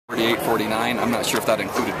48-49. I'm not sure if that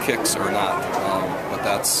included kicks or not, but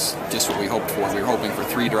that's just what we hoped for. We were hoping for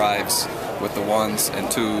 3 drives with the 1s and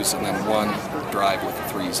 2s, and then 1 drive with the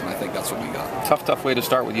 3s, and I think that's what we got. Tough way to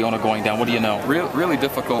start with Yona going down. What do you know? Really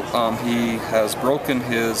difficult. He has broken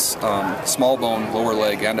his small bone lower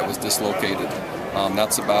leg, and it was dislocated.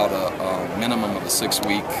 That's about a minimum of a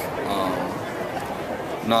 6-week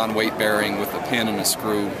non-weight bearing with a pin and a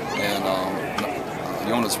screw, and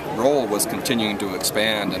Yona's role was continuing to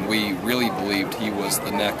expand, and we really believed he was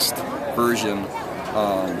the next version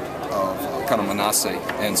of kind of Manasseh,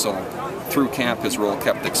 and so through camp his role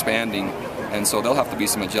kept expanding, and so there'll have to be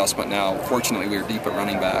some adjustment now. Fortunately, we are deep at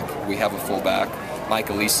running back. We have a full back. Mike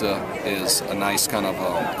Elisa is a nice kind of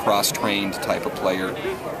cross-trained type of player.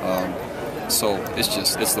 So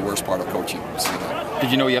it's the worst part of coaching. Did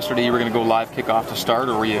you know yesterday you were going to go live kickoff to start,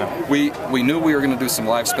 or were you? We knew we were going to do some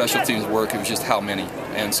live special teams work. It was just how many.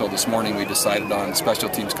 And so this morning we decided on special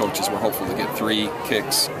teams coaches. We're hopeful to get 3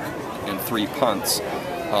 kicks and 3 punts.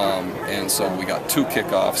 And so we got 2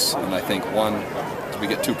 kickoffs, and I think 1. Did we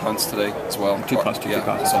get 2 punts today as well? 2 punts, 2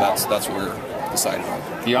 kickoffs. So that's what we're decided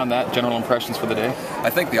on. Beyond that, general impressions for the day? I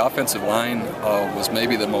think the offensive line was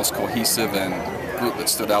maybe the most cohesive and group that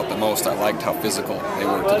stood out the most. I liked how physical they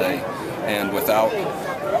were today, and without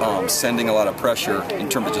sending a lot of pressure in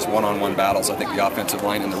terms of just one-on-one battles, I think the offensive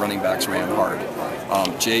line and the running backs ran hard.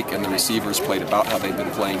 Jake and the receivers played about how they've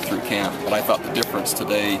been playing through camp, but I thought the difference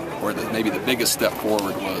today, or maybe the biggest step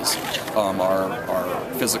forward, was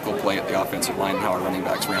our physical play at the offensive line and how our running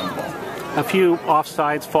backs ran the ball. A few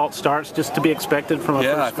offsides, false starts, just to be expected from a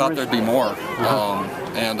Yeah, first I thought there'd be more.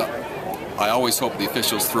 And I always hope the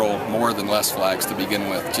officials throw more than less flags to begin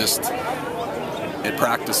with. Just at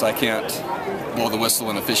practice, I can't blow the whistle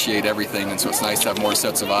and officiate everything, and so it's nice to have more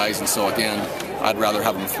sets of eyes. And so again, I'd rather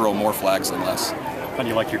have them throw more flags than less. How do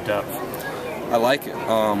you like your depth? I like it.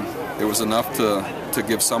 It was enough to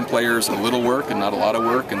give some players a little work and not a lot of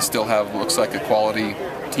work, and still have looks like a quality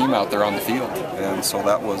team out there on the field. And so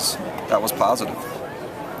that was positive.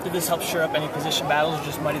 Did this help shore up any position battles, or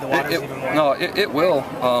just muddy the waters even more? No, it will.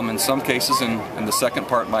 In some cases, and the second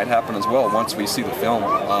part might happen as well once we see the film.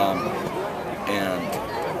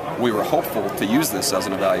 And we were hopeful to use this as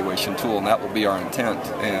an evaluation tool, and that will be our intent.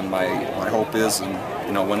 And my hope is, and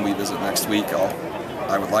when we visit next week,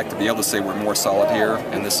 I would like to be able to say we're more solid here,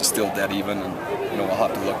 and this is still dead even, and we'll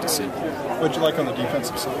have to look to see. What'd you like on the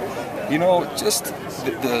defensive side? Just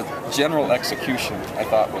the general execution I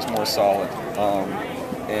thought was more solid.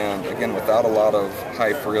 And again, without a lot of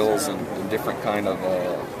high frills and different kind of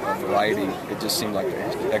variety, it just seemed like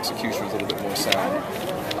the execution was a little bit more sound.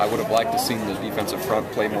 I would have liked to see the defensive front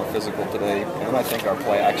play more physical today, and I think our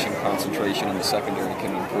play action concentration in the secondary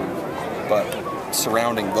can improve. But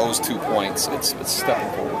surrounding those 2 points, it's stepping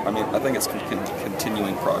forward. I mean, I think it's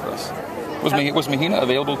continuing progress. Was Mahina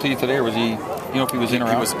available to you today, or was he? If he was in or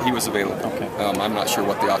out? He was available. Okay. I'm not sure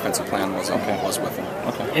what the offensive plan was with him.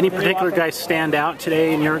 Okay. Any particular guys stand out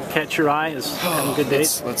today and catch your eye as having good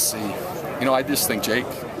days? Let's see. I just think Jake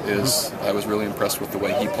is. I was really impressed with the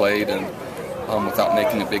way he played, and without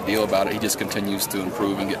making a big deal about it, he just continues to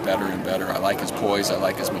improve and get better and better. I like his poise. I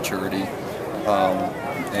like his maturity,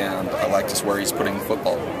 and I like just where he's putting the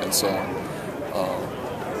football. And so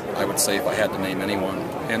I would say if I had to name anyone.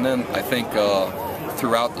 And then I think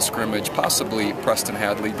throughout the scrimmage, possibly Preston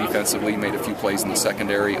Hadley defensively made a few plays in the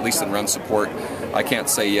secondary, at least in run support. I can't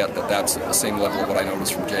say yet that that's at the same level of what I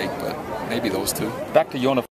noticed from Jake, but maybe those 2. Back to Yona.